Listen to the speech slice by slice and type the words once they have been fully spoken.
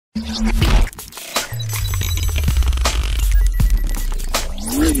Hey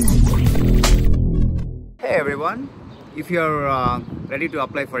everyone, if you're ready to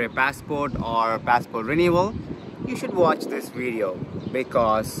apply for a passport or passport renewal, you should watch this video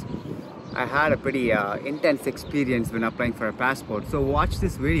because I had a pretty intense experience when applying for a passport. So watch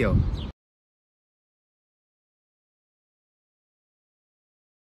this video.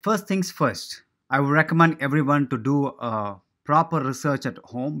 First things first, I would recommend everyone to do proper research at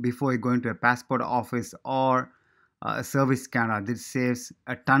home before you go into a passport office or a service scanner. This saves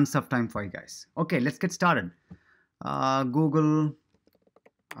a tons of time for you guys. Okay, let's get started. Google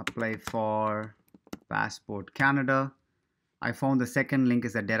apply for passport Canada. I found the second link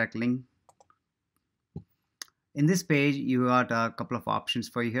is a direct link. In this page you got a couple of options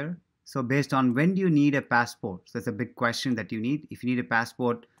for you here. So based on when do you need a passport, so that's a big question that you need. If you need a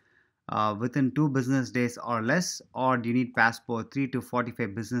passport within 2 business days or less, or do you need passport 3 to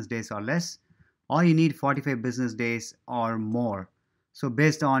 45 business days or less, or you need 45 business days or more. So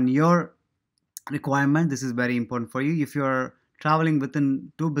based on your requirement, this is very important for you. If you're traveling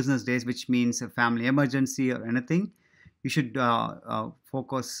within 2 business days, which means a family emergency or anything, you should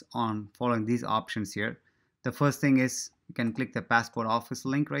focus on following these options here. The first thing is you can click the passport office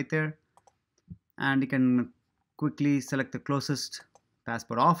link right there, and you can quickly select the closest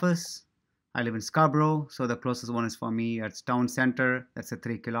passport office. I live in Scarborough, so the closest one is for me at town center. That's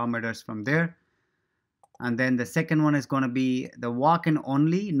 3 kilometers from there. And then the second one is going to be the walk-in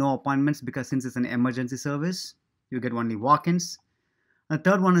only, no appointments, because since it's an emergency service, you get only walk-ins. The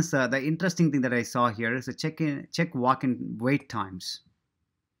third one is the interesting thing that I saw here is a check walk-in wait times.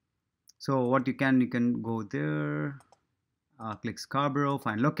 So what you can go there, click Scarborough,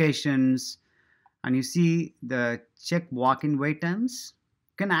 find locations, and you see the check walk-in wait times.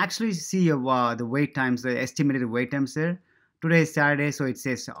 You can actually see the wait times, the estimated wait times there. Today is Saturday, so it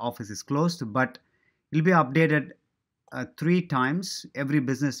says office is closed, but it'll be updated 3 times every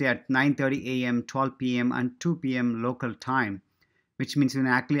business day at 9:30 a.m., 12 p.m. and 2 p.m. local time, which means you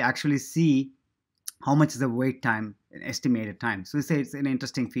can actually see how much is the wait time, an estimated time. So it's an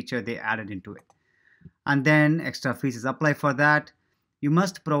interesting feature they added into it. And then extra fees is apply for that. You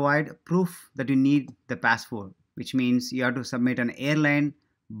must provide proof that you need the passport, which means you have to submit an airline,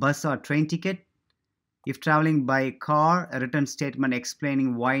 bus or train ticket. If traveling by car, a written statement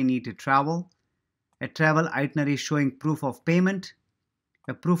explaining why you need to travel, a travel itinerary showing proof of payment,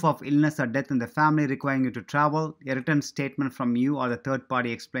 a proof of illness or death in the family requiring you to travel, a written statement from you or the third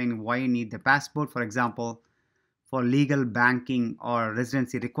party explaining why you need the passport, for example, for legal, banking or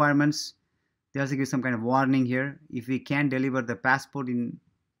residency requirements. They also give some kind of warning here. If we can't deliver the passport in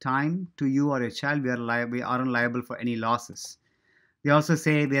time to you or your child, we aren't liable for any losses. They also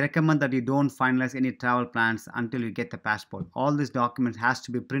say they recommend that you don't finalize any travel plans until you get the passport. All these documents has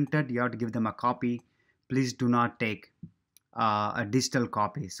to be printed. You have to give them a copy. Please do not take a digital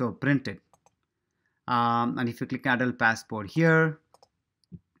copy. So print it. And if you click adult passport here,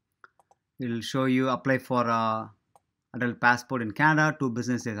 it will show you apply for adult passport in Canada, 2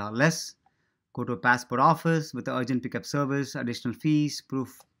 business days or less. Go to a passport office with the urgent pickup service, additional fees,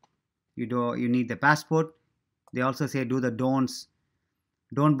 proof you need the passport. They also say do the don'ts.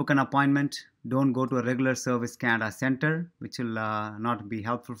 Don't book an appointment. Don't go to a regular service Canada center, which will not be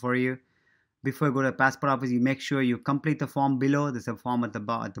helpful for you. Before you go to the passport office, you make sure you complete the form below. There's a form at the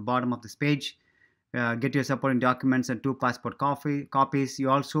bottom of this page. Get your supporting documents and 2 passport copies. You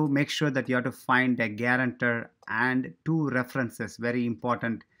also make sure that you have to find a guarantor and 2 references. Very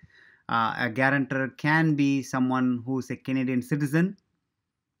important. A guarantor can be someone who's a Canadian citizen,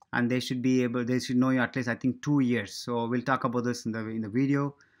 and they should know you at least, I think, 2 years. So we'll talk about this in the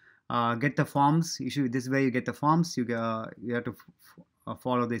video. Get the forms. This way you get the forms. You have to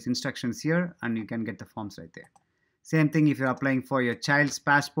follow these instructions here, and you can get the forms right there. Same thing if you're applying for your child's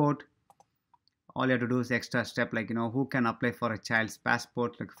passport. All you have to do is extra step, like who can apply for a child's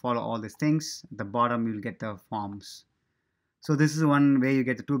passport. Like follow all these things. At the bottom you'll get the forms. So this is one way you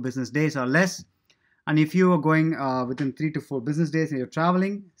get the 2 business days or less. And if you are going within 3 to 4 business days and you're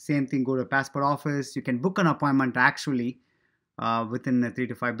traveling, same thing, go to a passport office. You can book an appointment actually within 3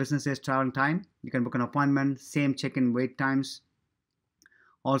 to 5 business days travel time. You can book an appointment, same check-in wait times.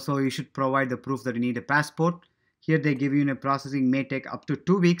 Also, you should provide the proof that you need a passport. Here they give you a processing may take up to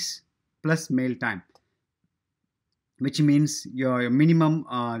 2 weeks plus mail time, which means your minimum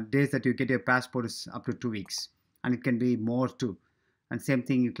days that you get your passport is up to 2 weeks, and it can be more too. And same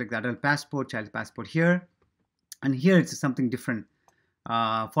thing, you click the adult passport, child passport here, and here it's something different.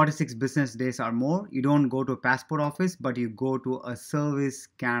 46 business days or more, you don't go to a passport office, but you go to a Service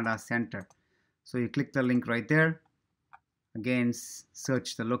Canada center. So you click the link right there, Again,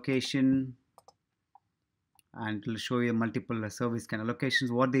 search the location, and it will show you multiple service kind of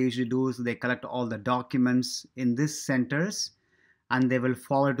locations. What they usually do is they collect all the documents in these centers, and they will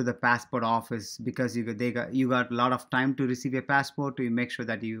forward to the passport office, because you got a lot of time to receive your passport. To make sure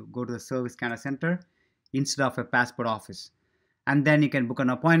that you go to the service kind of center instead of a passport office. And then you can book an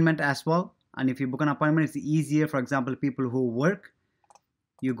appointment as well. And if you book an appointment, it's easier. For example, people who work,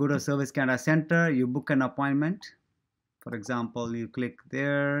 you go to a service kind of center, you book an appointment. For example, you click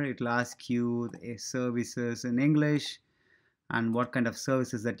there, it will ask you the services in English and what kind of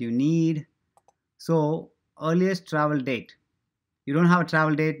services that you need. So earliest travel date, you don't have a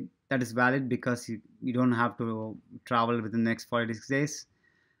travel date that is valid, because you don't have to travel within the next 46 days.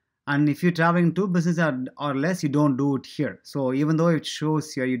 And if you're traveling to business or less, you don't do it here. So even though it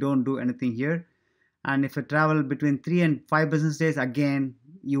shows here, you don't do anything here. And if you travel between 3 and 5 business days, again,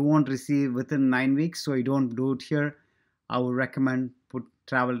 you won't receive within 9 weeks, so you don't do it here. I would recommend put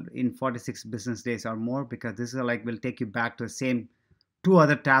travel in 46 business days or more, because this is like will take you back to the same 2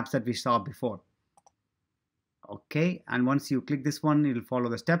 other tabs that we saw before. Okay, and once you click this one, it'll follow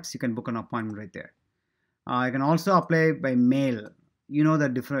the steps. You can book an appointment right there. You can also apply by mail. You know the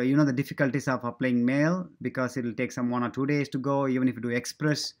difficulties of applying mail, because it'll take some 1 or 2 days to go, even if you do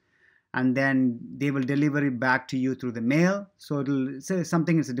express, and then they will deliver it back to you through the mail. So it'll say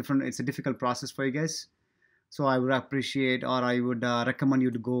something. It's a difficult process for you guys. So I would appreciate, or I would recommend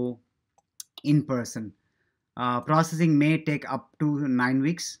you to go in person. Processing may take up to 9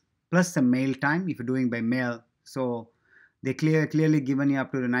 weeks plus the mail time if you're doing by mail. So they clearly given you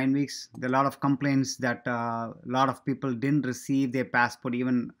up to the 9 weeks. There are a lot of complaints that a lot of people didn't receive their passport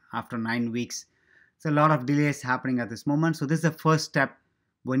even after 9 weeks. So a lot of delays happening at this moment. So this is the first step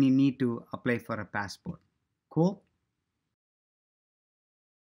when you need to apply for a passport. Cool.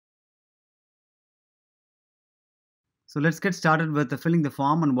 So let's get started with filling the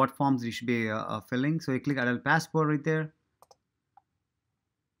form and what forms you should be filling. So you click adult passport right there,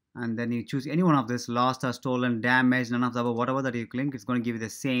 and then you choose any one of this: lost or stolen, damaged, none of the above, whatever that you click. It's going to give you the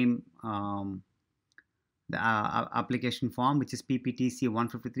same the application form, which is PPTC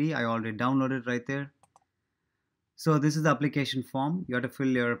 153. I already downloaded right there. So this is the application form. You have to fill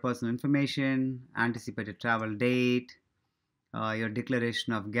your personal information, anticipated travel date, your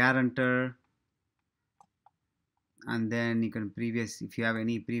declaration of guarantor, and then you can if you have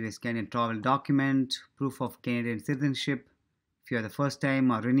any previous Canadian travel document, proof of Canadian citizenship, if you are the first time,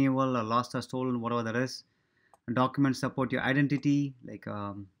 or renewal, or lost or stolen, whatever that is. Documents support your identity, like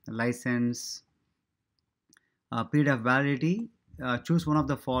license. Period of validity, choose one of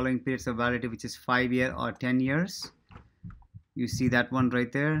the following periods of validity, which is 5 years or 10 years. You see that one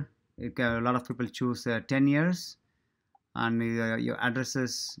right there. A lot of people choose 10 years, and your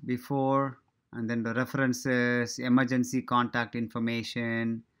addresses before, and then the references, emergency contact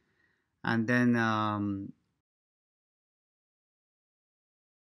information, and then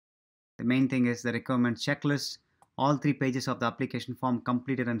the main thing is the requirement checklist. All 3 pages of the application form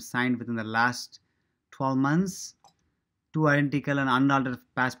completed and signed within the last 12 months. 2 identical and unaltered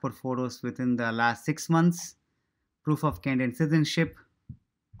passport photos within the last 6 months. Proof of Canadian citizenship.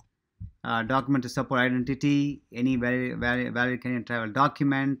 Document to support identity. Any valid Canadian travel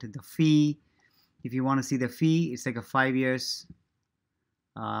document. The fee. If you want to see the fee, it's like a 5 years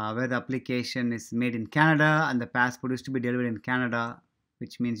where the application is made in Canada and the passport is to be delivered in Canada,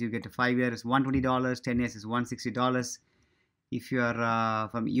 which means you get a 5 years $120, 10 years is $160. If you are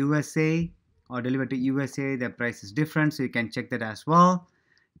from USA or delivered to USA, the price is different, so you can check that as well.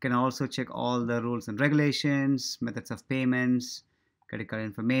 You can also check all the rules and regulations, methods of payments, credit card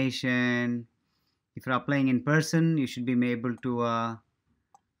information. If you're applying in person, you should be able to a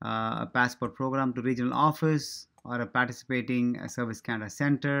passport program to regional office or a participating Service Canada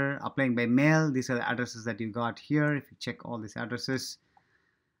center. Applying by mail, these are the addresses that you got here. If you check all these addresses,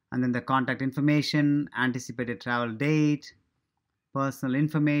 and then the contact information, anticipated travel date, personal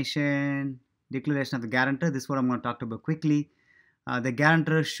information, declaration of the guarantor. This is what I'm going to talk about quickly. The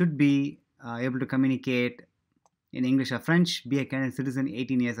guarantor should be able to communicate in English or French, be a Canadian citizen,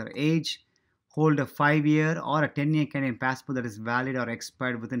 18 years of age, hold a 5-year or a 10-year Canadian passport that is valid or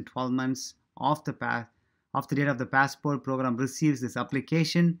expired within 12 months of the date of the passport program receives this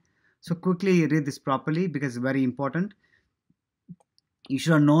application. So quickly read this properly, because it's very important. You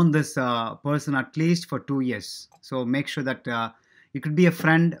should have known this person at least for 2 years. So make sure that it could be a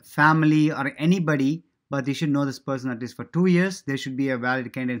friend, family, or anybody, but you should know this person at least for 2 years. They should be a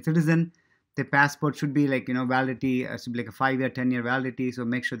valid Canadian citizen. The passport should be like, validity, should be like a 5-year, 10-year validity. So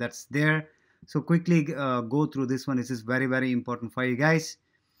make sure that's there. So quickly go through this one. This is very, very important for you guys.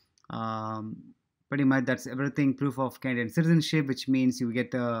 Pretty much that's everything. Proof of Canadian citizenship, which means you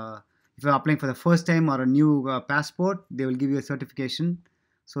get if you're applying for the first time or a new passport, they will give you a certification.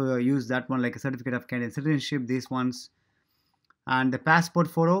 So use that one, like a certificate of Canadian citizenship, these ones. And the passport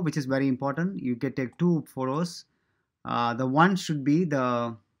photo, which is very important, you can take two photos. The one should be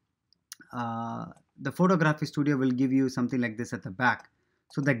the photography studio will give you something like this at the back.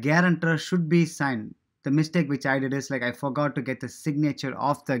 So the guarantor should be signed. The mistake which I did is, like, I forgot to get the signature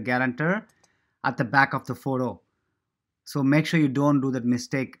of the guarantor at the back of the photo. So make sure you don't do that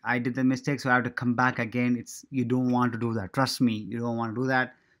mistake. I did the mistake, so I have to come back again. You don't want to do that. Trust me, you don't want to do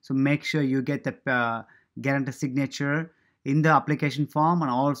that. So make sure you get the guarantor signature in the application form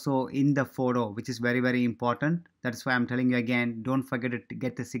and also in the photo, which is very, very important. That's why I'm telling you again, don't forget to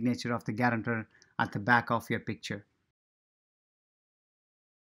get the signature of the guarantor at the back of your picture.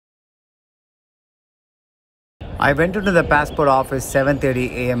 I went into the passport office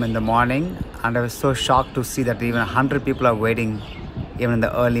 7:30 a.m. in the morning, and I was so shocked to see that even 100 people are waiting even in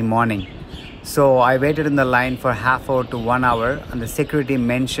the early morning. So I waited in the line for half hour to 1 hour, and the security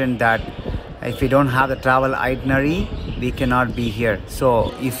mentioned that if you don't have the travel itinerary, we cannot be here.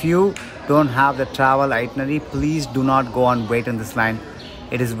 So if you don't have the travel itinerary, please do not go and wait in this line.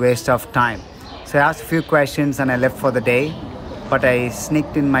 It is waste of time. So I asked a few questions and I left for the day. But I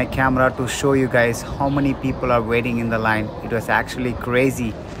sneaked in my camera to show you guys how many people are waiting in the line. It was actually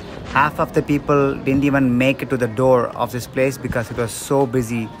crazy. Half of the people didn't even make it to the door of this place because it was so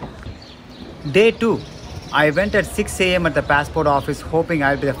busy. Day 2, I went at 6 a.m. at the passport office hoping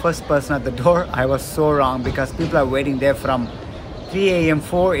I'll be the first person at the door. I was so wrong because people are waiting there from 3 a.m.,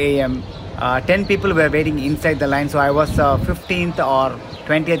 4 a.m. 10 people were waiting inside the line, so I was 15th or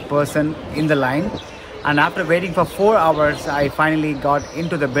 20th person in the line. And after waiting for 4 hours, I finally got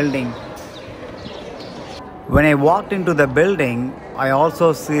into the building. When I walked into the building, I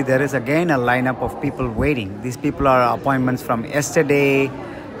also see there is again a lineup of people waiting. These people are appointments from yesterday.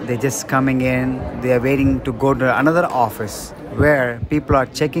 They're just coming in. They are waiting to go to another office where people are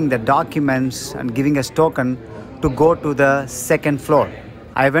checking the documents and giving us token to go to the second floor.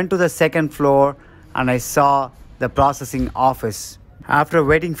 I went to the second floor and I saw the processing office. After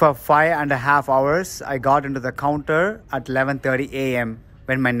waiting for 5.5 hours, I got into the counter at 11:30 a.m.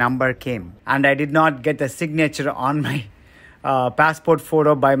 when my number came. And I did not get the signature on my passport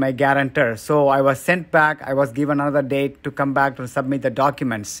photo by my guarantor. So I was sent back. I was given another date to come back to submit the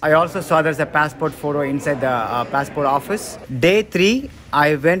documents. I also saw there's a passport photo inside the passport office. Day 3,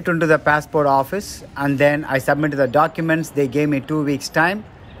 I went into the passport office and then I submitted the documents. They gave me 2 weeks time.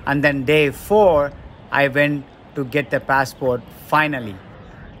 And then day 4, I went to get the passport finally.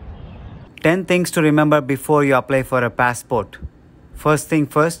 10 things to remember before you apply for a passport. First thing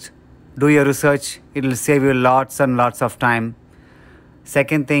first, do your research. It will save you lots and lots of time.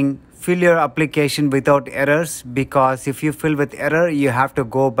 Second thing, fill your application without errors, because if you fill with error, you have to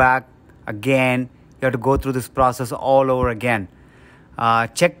go back again. You have to go through this process all over again.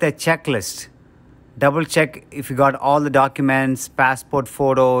 Check the checklist. Double check if you got all the documents, passport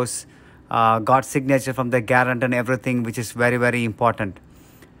photos, got signature from the guarantor and everything, which is very, very important.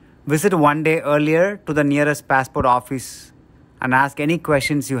 Visit one day earlier to the nearest passport office and ask any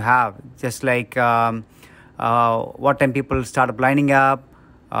questions you have, just like what time people start lining up,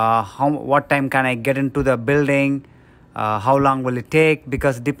 what time can I get into the building, how long will it take,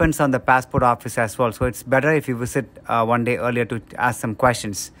 because it depends on the passport office as well. So it's better if you visit one day earlier to ask some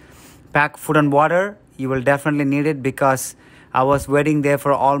questions. Pack food and water. You will definitely need it because I was waiting there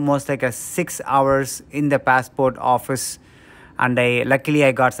for almost like 6 hours in the passport office, and luckily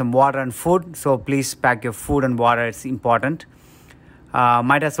I got some water and food. So please pack your food and water. It's important.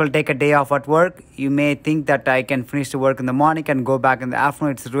 Might as well take a day off at work. You may think that I can finish the work in the morning and go back in the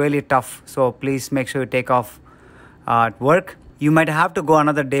afternoon. It's really tough. So please make sure you take off at work. You might have to go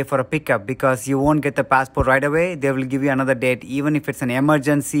another day for a pickup because you won't get the passport right away. They will give you another date. Even if it's an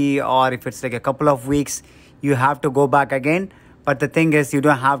emergency or if it's like a couple of weeks, you have to go back again. But the thing is, you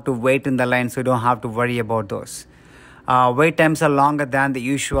don't have to wait in the line, so you don't have to worry about those. Wait times are longer than the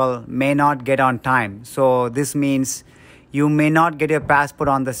usual, may not get on time. So this means you may not get your passport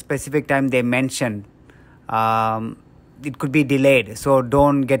on the specific time they mentioned. It could be delayed, so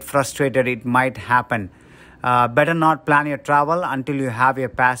don't get frustrated. It might happen. Better not plan your travel until you have your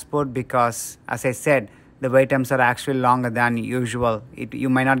passport because, as I said, the wait times are actually longer than usual. You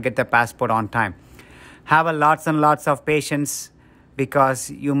might not get the passport on time. Have lots and lots of patience because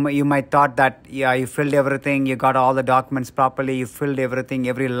you might thought that you filled everything, you got all the documents properly, you filled everything,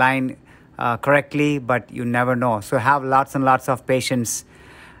 every line correctly, but you never know. So have lots and lots of patience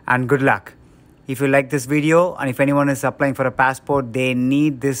and good luck. If you like this video and if anyone is applying for a passport, they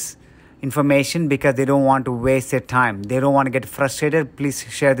need this information because they don't want to waste their time. They don't want to get frustrated. Please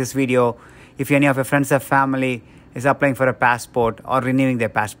share this video if any of your friends or family is applying for a passport or renewing their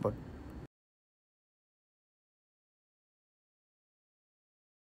passport.